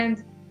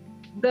and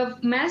the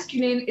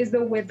masculine is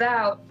the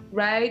without,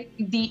 right?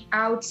 The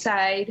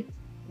outside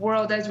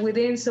world as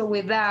within, so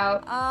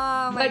without.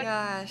 Oh my But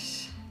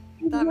gosh.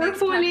 That you're makes perfect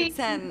fully,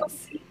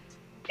 sense.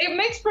 it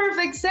makes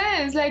perfect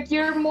sense. Like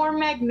you're more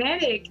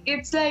magnetic.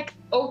 It's like,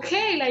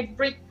 okay, like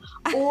bring,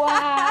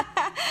 wow.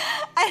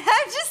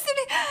 I'm just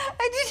sitting,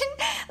 I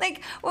didn't,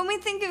 like, when we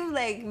think of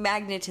like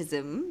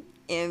magnetism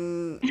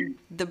in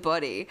the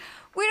body,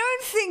 we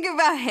don't think of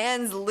our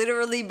hands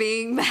literally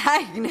being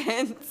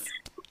magnets.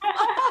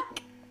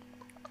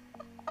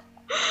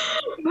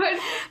 But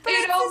But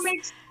it it's all just,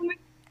 makes,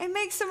 it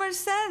makes so much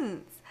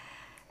sense.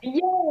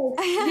 yes,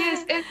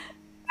 yes. And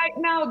right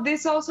now,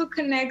 this also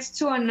connects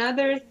to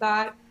another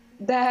thought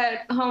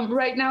that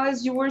right now,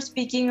 as you were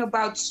speaking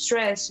about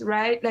stress,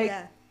 right? Like,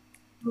 Yeah.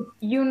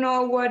 you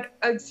know what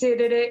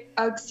oxidative?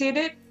 I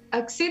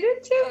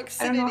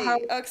don't know how.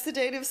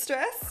 Oxidative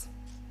stress?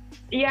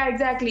 Yeah,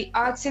 exactly.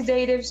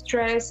 Oxidative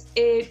stress,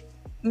 it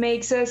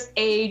makes us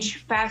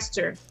age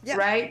faster, Yeah.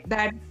 right?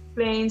 That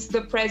explains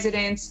the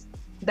presidents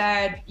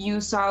that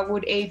you saw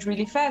would age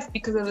really fast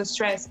because of the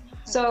stress.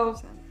 So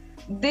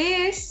 100%.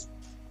 this,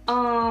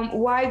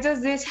 why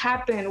does this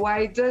happen?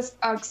 Why does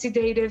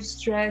oxidative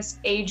stress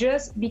age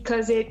us?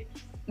 Because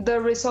the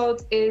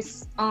result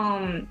is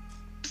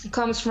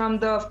comes from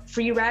the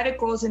free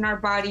radicals in our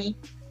body,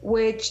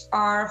 which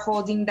are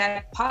holding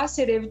that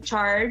positive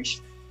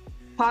charge,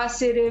 like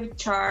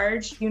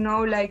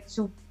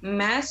to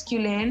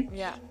masculine,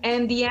 Yeah.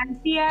 and the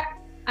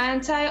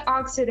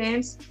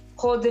antioxidants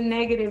hold the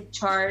negative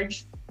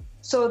charge.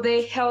 So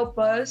they help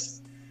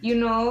us,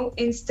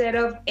 instead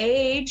of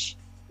age,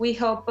 they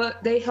help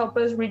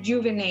us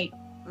rejuvenate,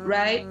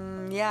 right?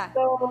 Yeah.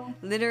 So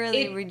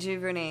Literally it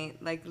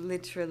rejuvenate. Like,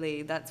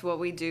 literally. That's what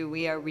we do.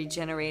 We are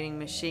regenerating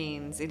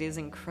machines. It is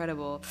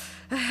incredible.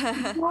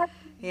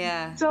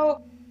 Yeah.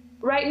 so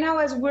right now,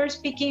 as we're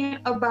speaking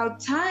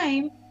about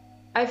time,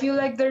 I feel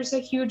like there's a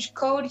huge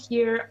code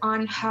here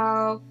on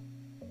how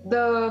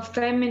the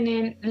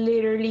feminine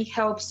literally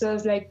helps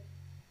us, like,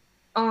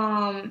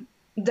 um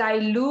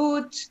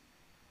dilute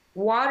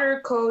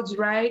water codes,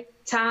 right?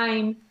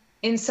 Time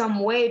in some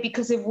way,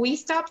 because if we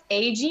stop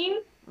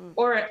aging,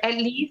 or at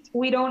least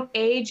we don't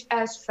age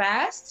as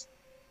fast,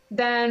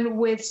 then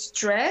with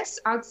stress,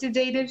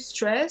 oxidative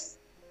stress,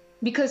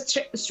 because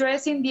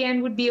stress in the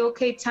end would be,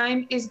 okay,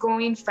 time is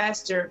going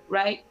faster,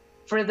 right?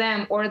 For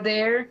them, or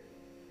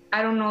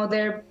I don't know,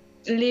 they're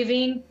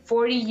living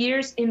 40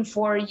 years in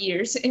 4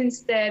 years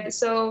instead.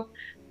 So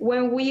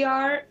when we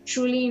are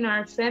truly in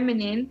our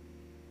feminine,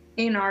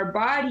 in our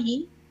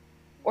body,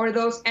 or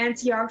those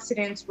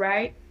antioxidants,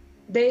 right?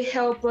 They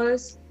help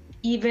us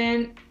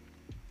even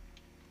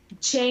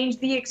change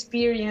the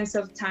experience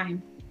of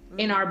time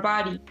in our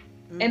body.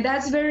 And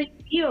that's very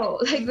real.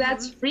 Like,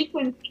 that's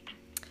frequency.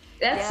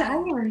 That's Yeah.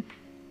 science.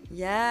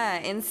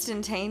 Yeah,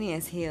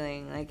 instantaneous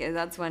healing. Like,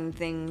 that's when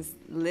things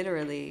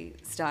literally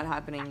start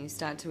happening. You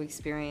start to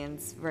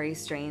experience very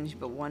strange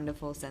but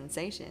wonderful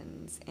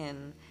sensations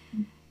in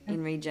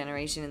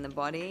regeneration in the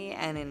body,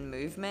 and in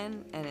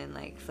movement, and in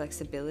like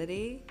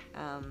flexibility.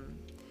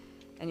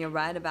 And you're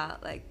right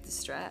about like the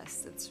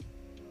stress. That's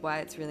why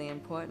it's really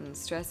important.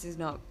 Stress is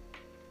not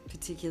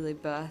particularly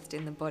birthed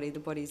in the body. The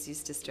body's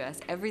used to stress.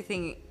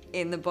 Everything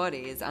in the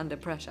body is under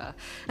pressure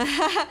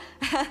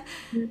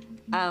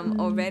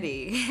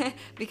already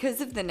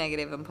because of the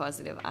negative and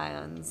positive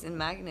ions in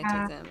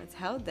magnetism. It's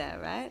held there,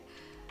 right?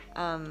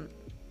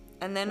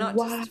 And they're not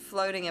Wow. just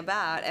floating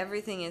about.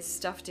 Everything is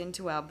stuffed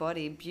into our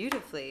body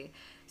beautifully,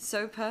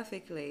 so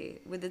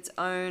perfectly, with its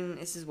own,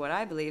 this is what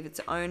I believe, its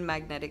own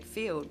magnetic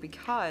field,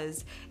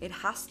 because it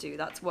has to.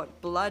 That's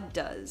what blood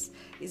does,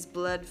 is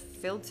blood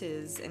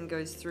filters and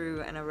goes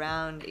through and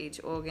around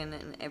each organ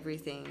and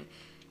everything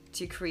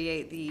to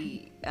create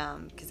the,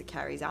 because it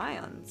carries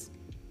ions,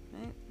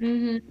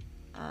 right?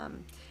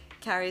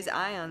 Carries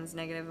ions,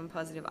 negative and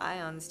positive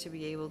ions, to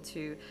be able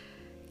to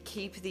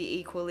keep the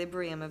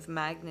equilibrium of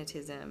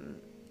magnetism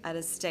at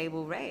a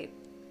stable rate.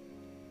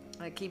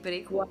 Like, keep it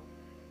equal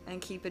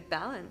and keep it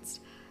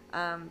balanced.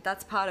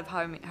 That's part of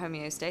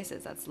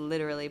homeostasis. That's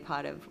literally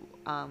part of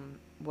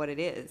what it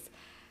is.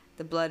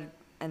 The blood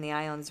and the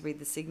ions read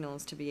the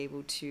signals to be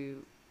able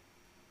to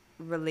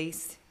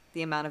release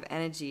the amount of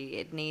energy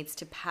it needs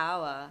to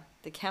power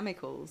the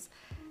chemicals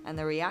and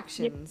the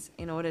reactions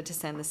in order to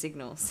send the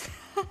signals.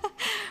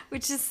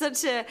 Which is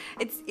such a,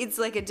 it's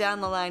like a down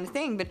the line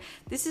thing, but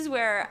this is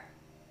where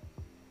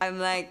I'm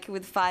like,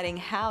 with fighting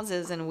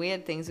houses and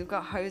weird things, we've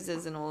got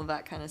hoses and all of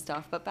that kind of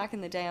stuff, but back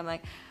in the day I'm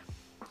like,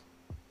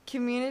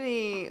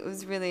 community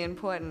was really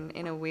important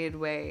in a weird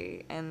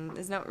way, and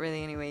there's not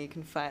really any way you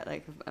can fight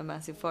like a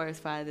massive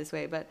forest fire this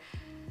way, but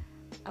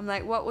I'm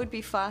like, what would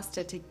be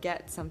faster to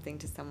get something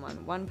to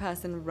someone? One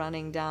person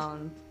running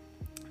down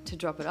to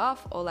drop it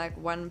off, or like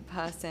one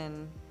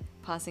person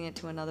passing it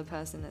to another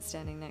person that's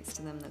standing next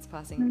to them, that's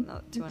passing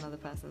it to another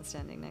person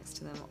standing next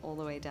to them, all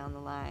the way down the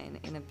line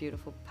in a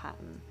beautiful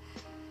pattern.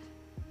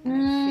 And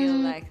I feel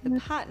like the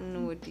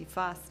pattern would be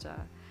faster.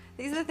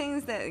 These are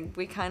things that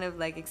we kind of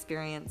like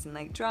experience in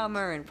like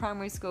drama and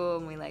primary school,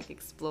 and we like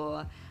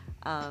explore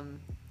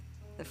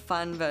the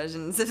fun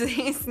versions of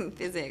these in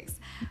physics,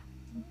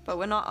 but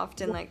we're not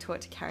often like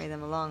taught to carry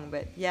them along.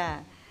 But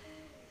yeah,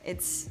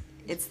 it's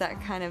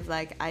that kind of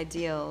like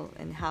ideal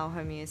and how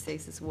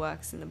homeostasis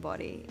works in the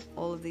body,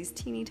 all of these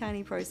teeny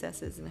tiny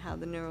processes and how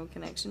the neural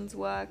connections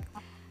work,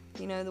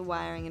 you know, the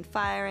wiring and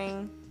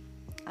firing,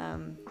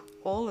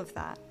 all of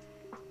that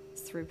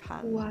is through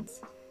patterns.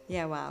 Wow.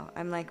 Yeah, wow,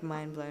 I'm like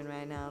mind blown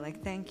right now,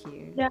 like thank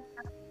you. Yeah.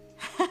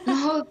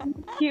 No,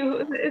 thank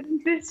you.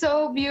 This is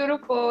so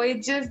beautiful.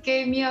 It just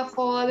gave me a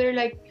whole other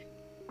like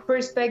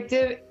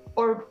perspective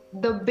or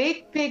the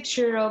big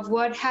picture of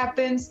what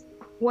happens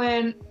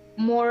when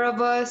more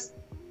of us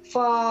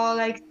fall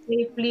like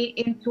safely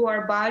into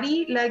our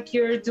body, like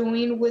you're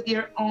doing with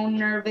your own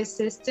nervous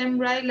system,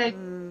 right? Like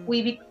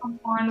we become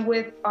one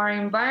with our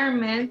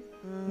environment.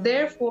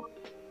 Therefore,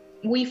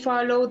 we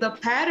follow the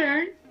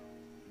pattern,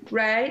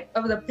 right,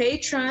 of the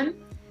patron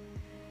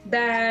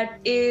that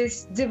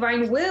is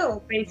divine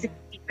will,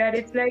 basically, that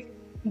it's like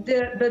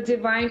the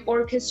divine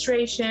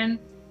orchestration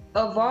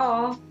of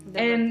all,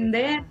 and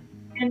then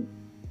and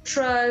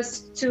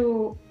trust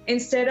to,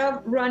 instead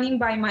of running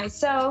by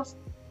myself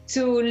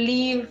to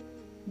leave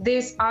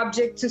this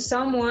object to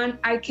someone,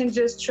 I can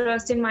just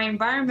trust in my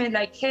environment,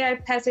 like, hey, I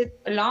pass it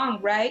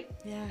along, right?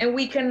 Yeah. And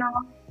we can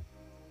all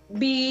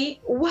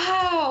be,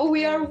 wow,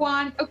 we are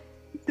one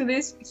to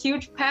this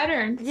huge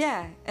pattern.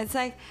 Yeah, it's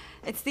like,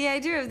 it's the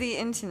idea of the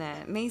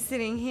internet. Me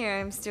sitting here,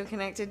 I'm still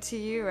connected to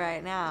you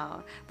right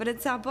now. But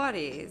it's our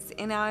bodies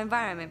in our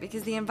environment,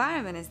 because the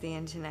environment is the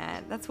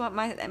internet. That's what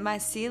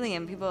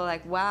mycelium, people are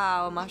like,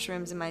 wow,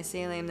 mushrooms and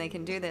mycelium, they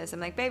can do this. I'm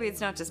like, baby,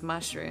 it's not just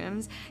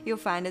mushrooms. You'll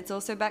find it's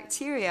also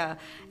bacteria.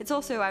 It's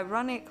also,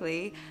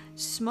 ironically,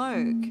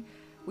 smoke,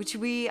 which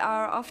we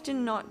are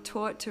often not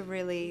taught to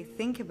really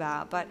think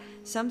about. But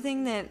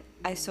something that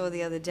I saw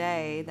the other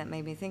day that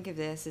made me think of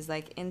this is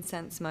like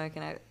incense smoke,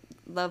 and I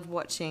love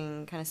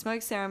watching kind of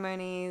smoke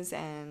ceremonies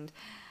and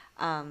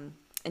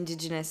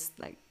indigenous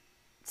like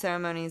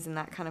ceremonies in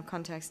that kind of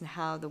context, and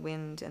how the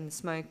wind and the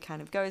smoke kind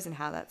of goes and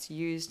how that's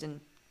used. And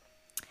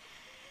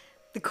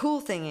the cool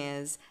thing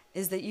is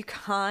that you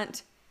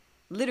can't,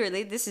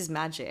 literally, this is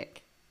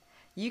magic.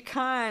 You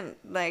can't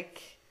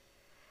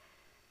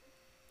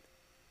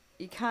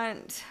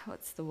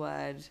what's the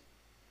word,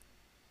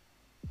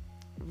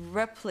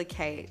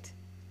 replicate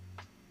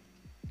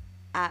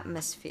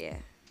atmosphere.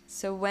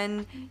 So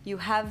when you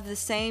have the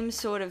same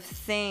sort of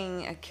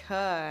thing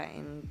occur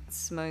in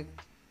smoke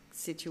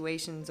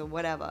situations or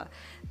whatever,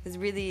 there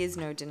really is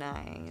no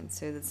denying. And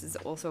so this is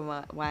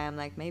also why I'm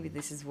like, maybe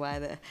this is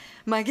why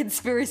my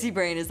conspiracy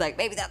brain is like,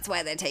 maybe that's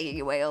why they're taking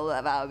away all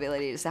of our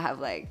abilities to have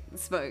like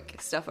smoke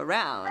stuff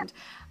around,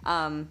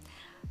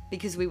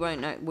 because we won't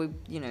know,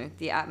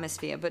 the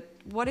atmosphere. But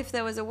what if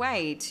there was a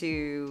way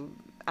to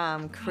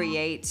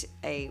create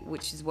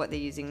which is what they're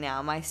using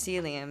now,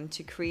 mycelium,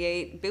 to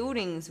create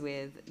buildings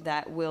with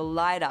that will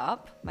light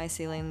up,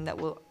 mycelium that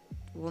will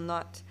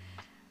not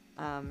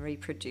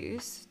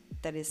reproduce,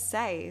 that is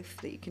safe,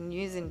 that you can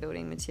use in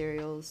building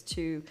materials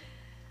to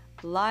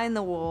line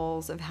the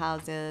walls of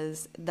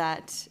houses,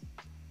 that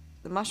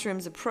the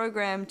mushrooms are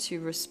programmed to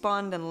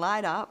respond and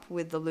light up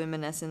with the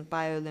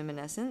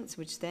bioluminescence,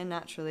 which they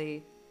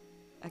naturally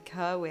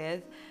occur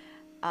with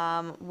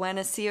when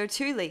a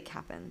CO2 leak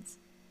happens.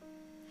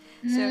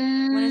 So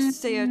when a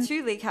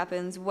CO2 leak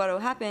happens, what will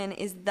happen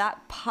is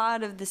that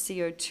part of the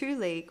CO2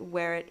 leak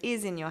where it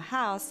is in your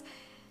house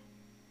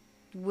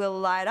will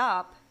light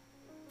up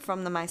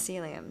from the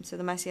mycelium. So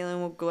the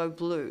mycelium will glow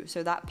blue.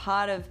 So that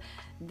part of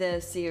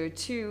the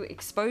CO2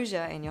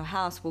 exposure in your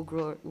house will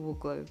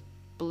glow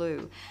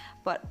blue.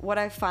 But what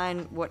I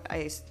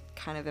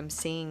kind of am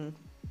seeing,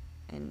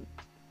 and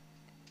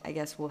I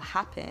guess will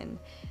happen,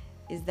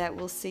 is that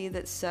we'll see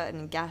that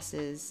certain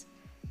gases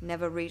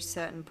never reach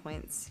certain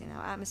points in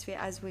our atmosphere,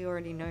 as we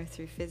already know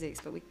through physics,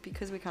 but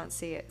because we can't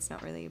see it, it's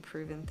not really a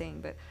proven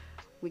thing. But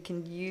we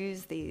can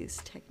use these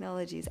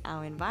technologies,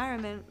 our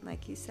environment,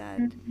 like you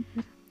said,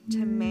 to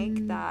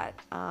make that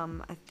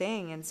a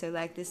thing. And so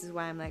like, this is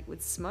why I'm like,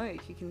 with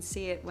smoke, you can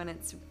see it when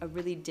it's a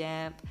really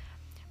damp,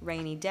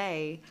 rainy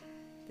day.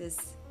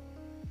 There's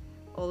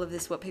all of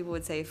this, what people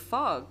would say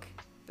fog,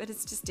 but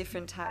it's just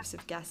different types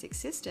of gaseous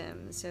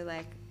systems. So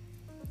like,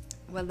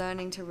 we're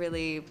learning to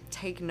really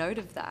take note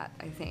of that,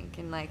 I think,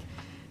 and like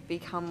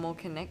become more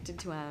connected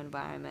to our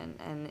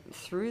environment. And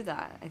through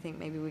that, I think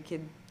maybe we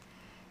could,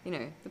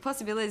 the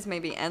possibilities may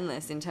be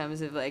endless in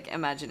terms of like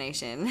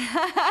imagination.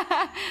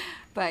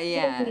 But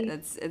yeah,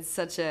 it's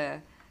such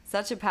a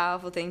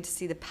powerful thing to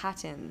see the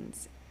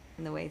patterns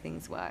in the way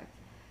things work.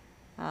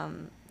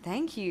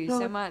 Thank you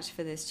so much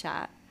for this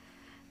chat.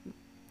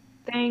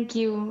 Thank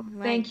you.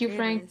 My Thank you,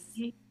 goodness.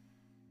 Frankie.